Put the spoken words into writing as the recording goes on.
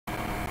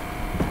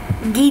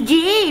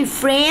DJ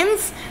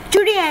friends,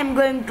 today I am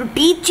going to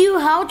teach you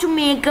how to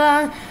make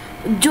a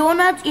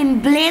donut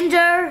in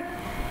Blender.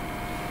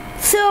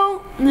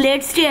 So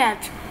let's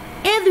start.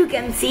 As you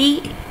can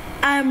see,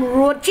 I am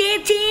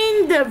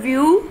rotating the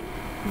view,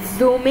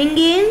 zooming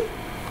in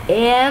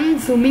and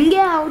zooming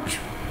out.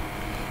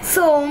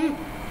 So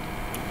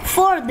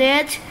for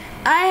that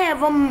I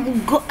have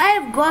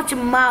got a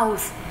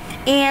mouse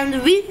and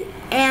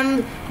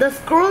the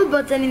scroll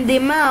button in the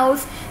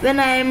mouse. When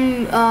I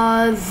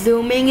am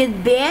zooming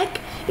it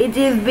back, it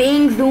is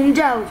being zoomed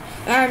out,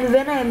 and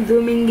when I am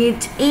zooming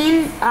it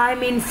in,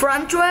 I'm in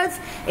frontwards,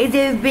 it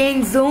is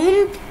being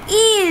zoomed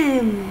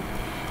in.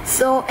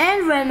 So,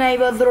 and when I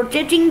was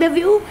rotating the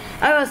view,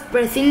 I was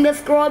pressing the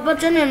scroll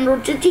button and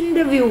rotating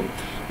the view.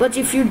 But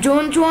if you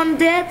don't want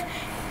that,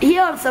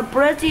 here's a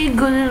pretty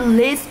good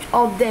list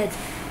of that.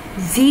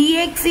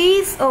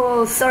 Z-axis,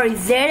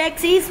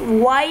 Z-axis,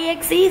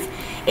 Y-axis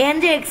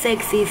and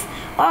X-axis,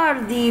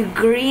 or the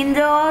green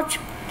dot,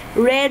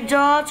 red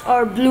dot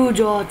or blue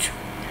dot.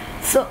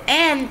 So,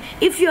 and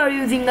if you are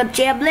using a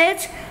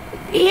tablet,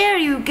 here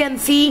you can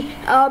see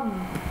a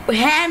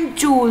hand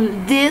tool,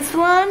 this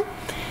one,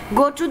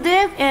 go to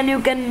that and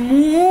you can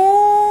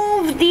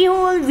move the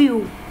whole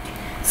view.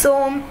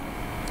 So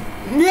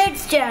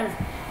let's start.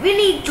 We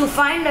need to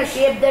find a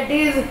shape that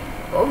is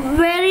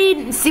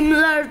very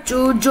similar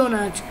to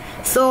donut.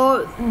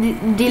 So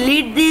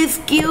delete this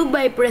cube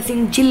by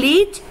pressing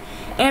delete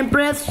and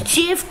press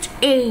shift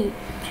A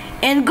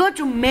and go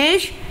to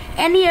mesh,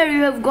 and here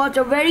you have got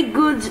a very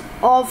good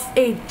of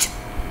it.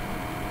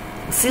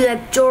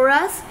 Select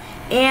torus,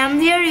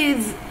 and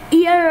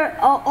here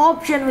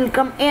option will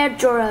come add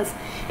torus.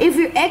 If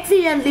you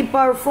accidentally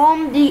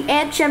perform the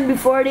action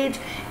before it,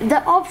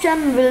 the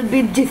option will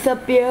be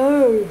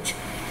disappeared.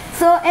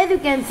 So as you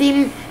can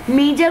see,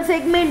 major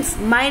segments,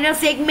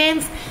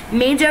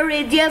 major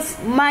radius,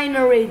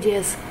 minor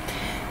radius.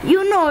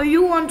 You know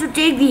you want to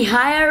take the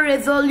higher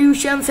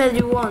resolutions as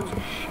you want.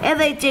 As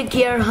I take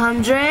here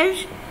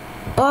 100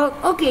 or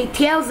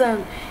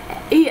 1000,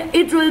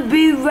 it will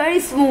be very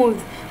smooth,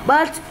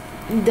 but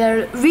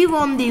we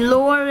want the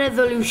lower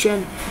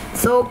resolution.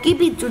 So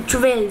keep it to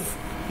 12.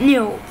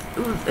 No,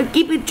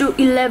 keep it to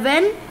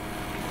 11,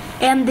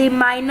 and the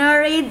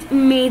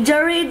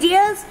major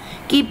radius,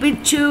 keep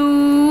it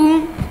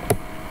to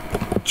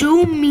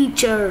 2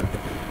 meters.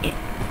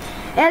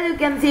 As you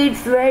can see,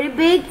 it's very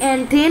big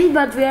and thin,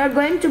 but we are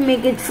going to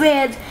make it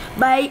fat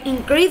by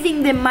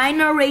increasing the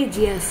minor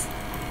radius.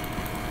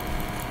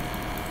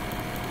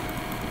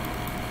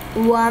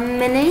 1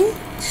 minute.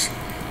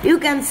 You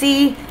can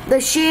see the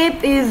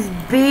shape is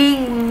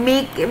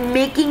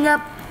making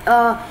up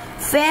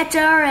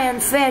fatter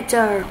and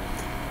fatter,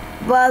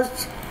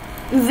 but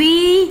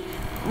we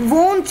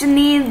won't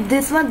need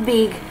this much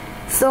big.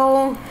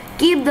 So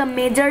keep the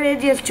major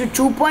radius to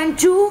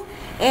 2.2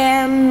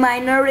 and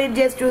minor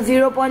radius to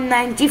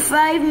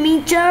 0.95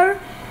 meter,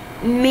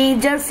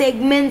 major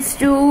segments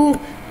to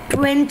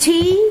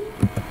 20,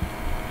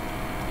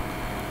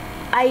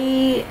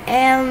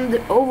 and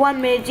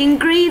 1 minute.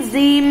 Increase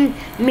the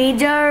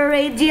major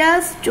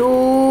radius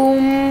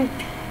to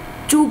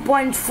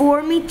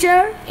 2.4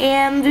 meter,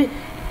 and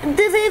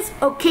this is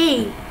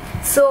okay.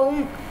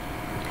 So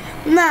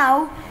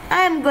now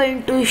I am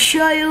going to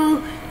show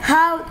you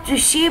how to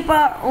shape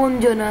our own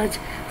donut.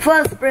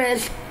 First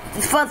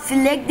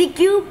select the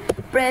cube,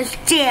 press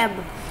tab.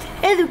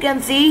 As you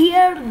can see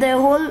here,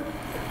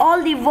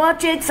 all the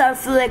vertex are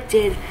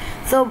selected.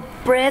 So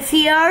press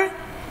here.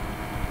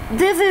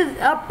 This is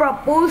a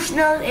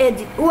proportional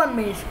edge. 1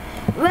 minute.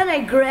 When I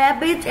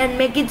grab it and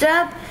make it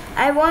up,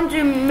 I want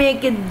to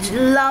make it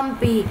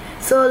lumpy.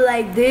 So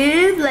like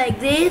this.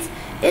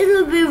 It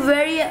will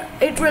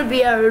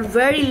be a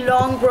very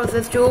long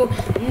process to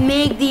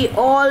make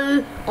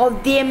all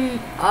of them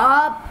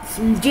up,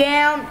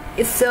 down.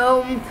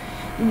 So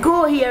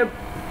go here,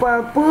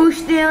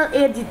 proportional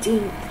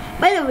editing.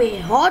 By the way,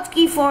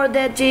 hotkey for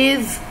that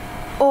is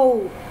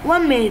O.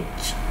 1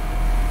 minute.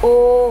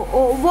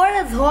 What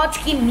does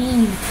hotkey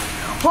mean?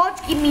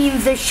 Hotkey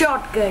means the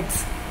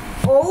shortcuts.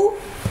 O.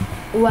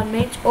 1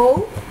 minute.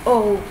 O.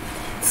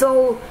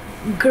 So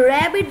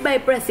grab it by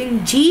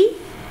pressing G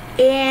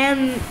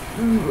and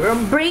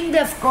bring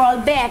the scroll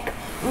back,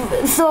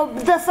 so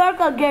the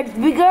circle gets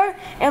bigger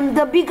and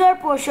the bigger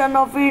portion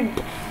of it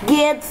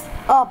gets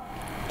up.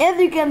 As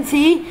you can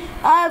see,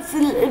 I have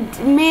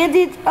made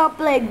it up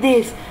like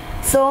this.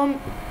 So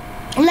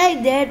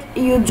like that,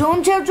 you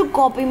don't have to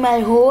copy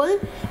my whole,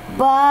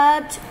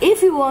 but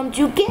if you want,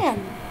 you can.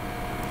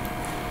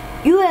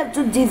 You have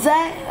to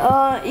design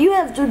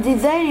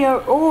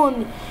your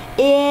own.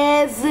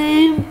 As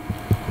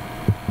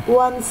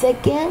 1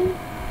 second.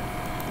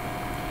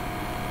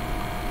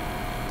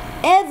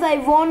 As I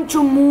want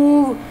to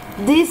move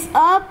this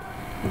up,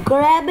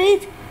 grab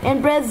it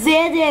and press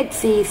Z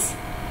axis.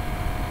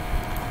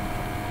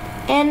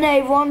 And I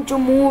want to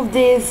move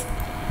this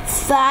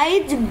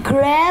side,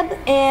 grab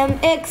and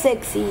X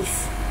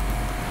axis.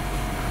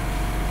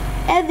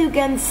 As you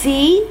can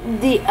see,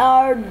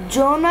 our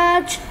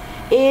donut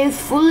is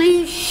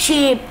fully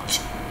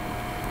shaped.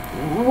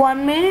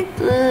 1 minute.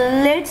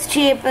 Let's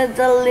shape it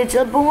a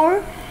little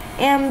more,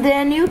 and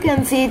then you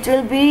can see it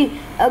will be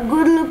a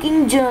good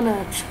looking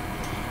donut.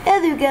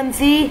 As you can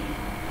see,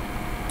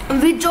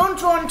 we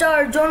don't want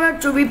our donut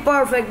to be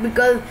perfect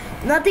because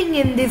nothing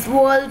in this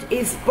world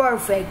is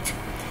perfect.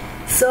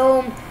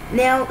 So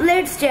now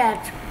let's start.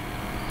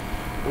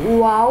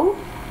 Wow.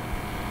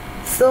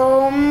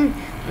 So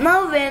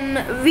now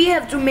when we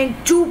have to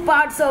make two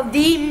parts of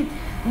the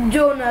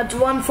donut,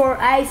 one for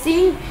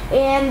icing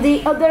and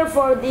the other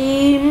for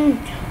the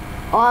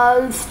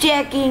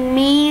stacking,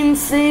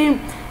 means the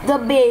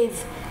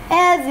base.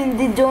 As in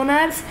the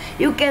donuts,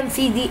 you can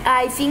see the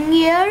icing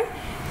here,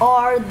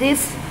 or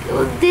this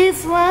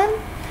one,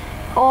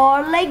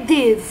 or like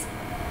this.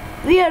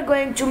 We are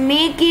going to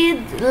make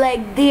it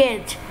like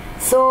that.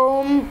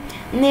 So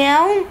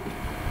now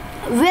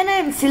when I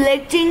am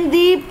selecting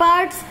the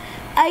parts,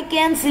 I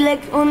can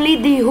select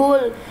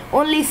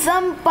only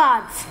some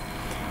parts.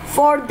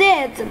 For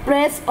that,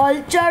 press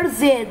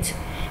Alt+Z,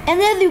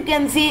 and as you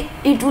can see,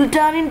 it will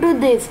turn into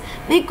this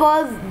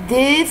because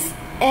this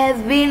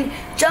has been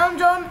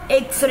turned on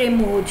X-ray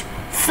mode.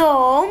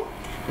 So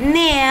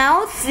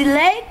now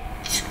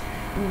select,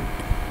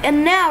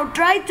 and now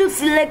try to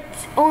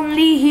select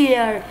only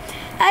here.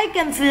 I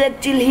can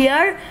select till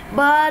here,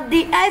 but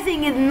the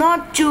icing is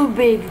not too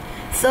big.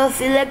 So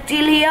select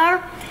till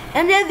here,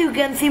 and as you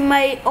can see,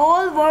 my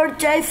all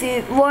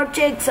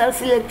vertex are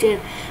selected,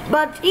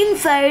 but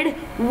inside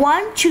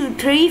 1, 2,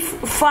 3,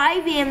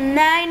 5 and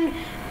 9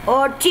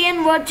 or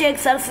 10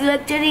 vertex are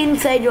selected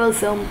inside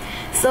also.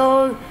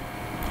 So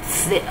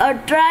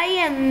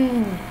try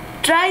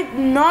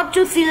not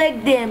to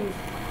select them,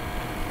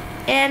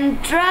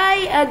 and try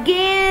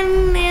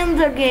again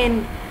and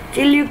again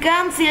till you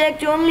can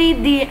select only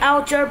the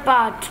outer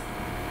part.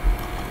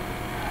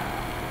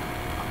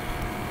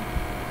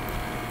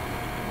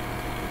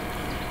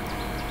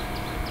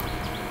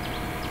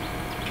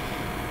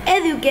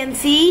 As you can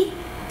see,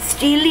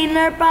 still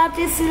inner part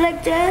is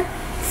selected,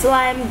 so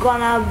I am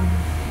gonna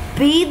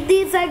beat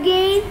this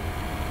again,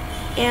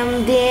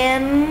 and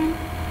then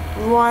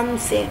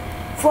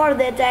for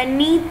that I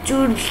need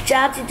to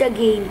start it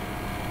again.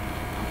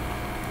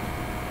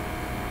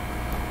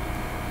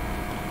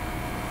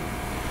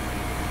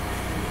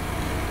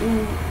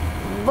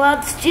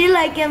 But still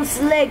I can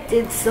select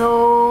it,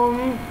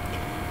 so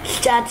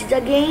start it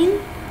again.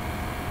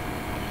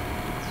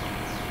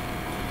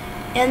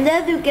 And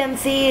as you can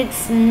see,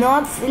 it's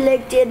not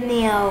selected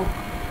now.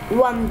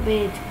 1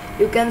 minute.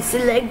 You can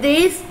select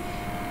this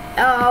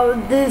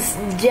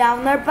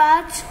downer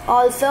part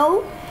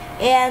also,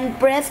 and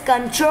press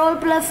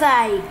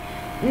Ctrl+I.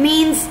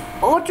 Means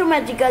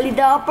automatically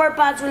the upper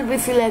part will be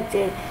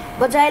selected.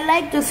 But I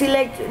like to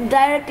select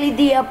directly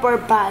the upper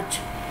part.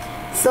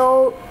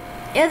 So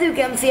as you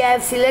can see, I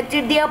have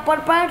selected the upper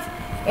part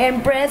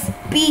and press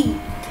P.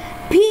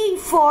 P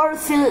for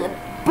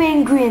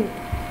penguin.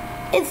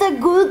 It's a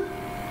good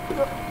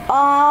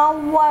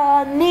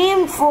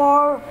name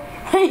for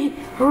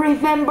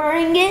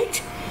remembering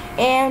it.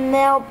 And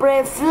now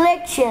press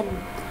selection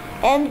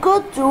and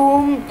go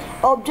to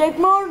object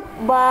mode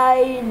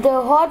by the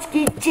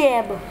hotkey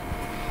tab,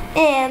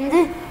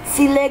 and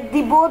select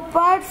the both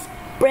parts,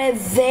 press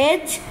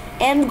Z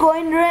and go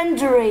and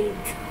render it.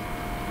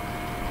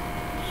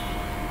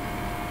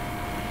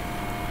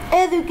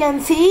 As you can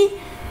see,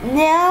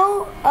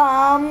 now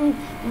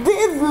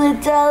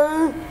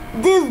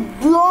these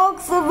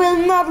blocks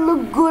will not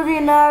look good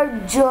in our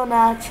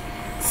donut.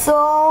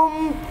 So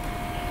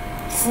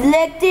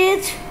select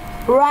it,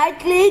 right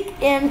click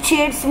and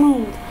shade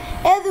smooth.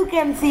 As you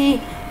can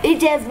see,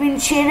 it has been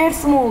shaded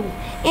smooth,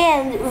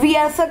 and we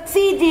have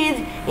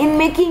succeeded in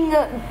making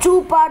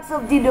two parts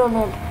of the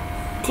donut.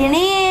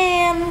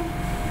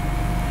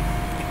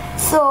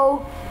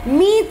 So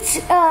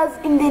meet us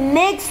in the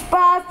next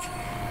part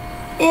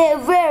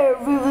where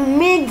we will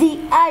make the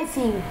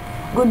icing.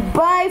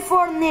 Goodbye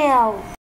for now.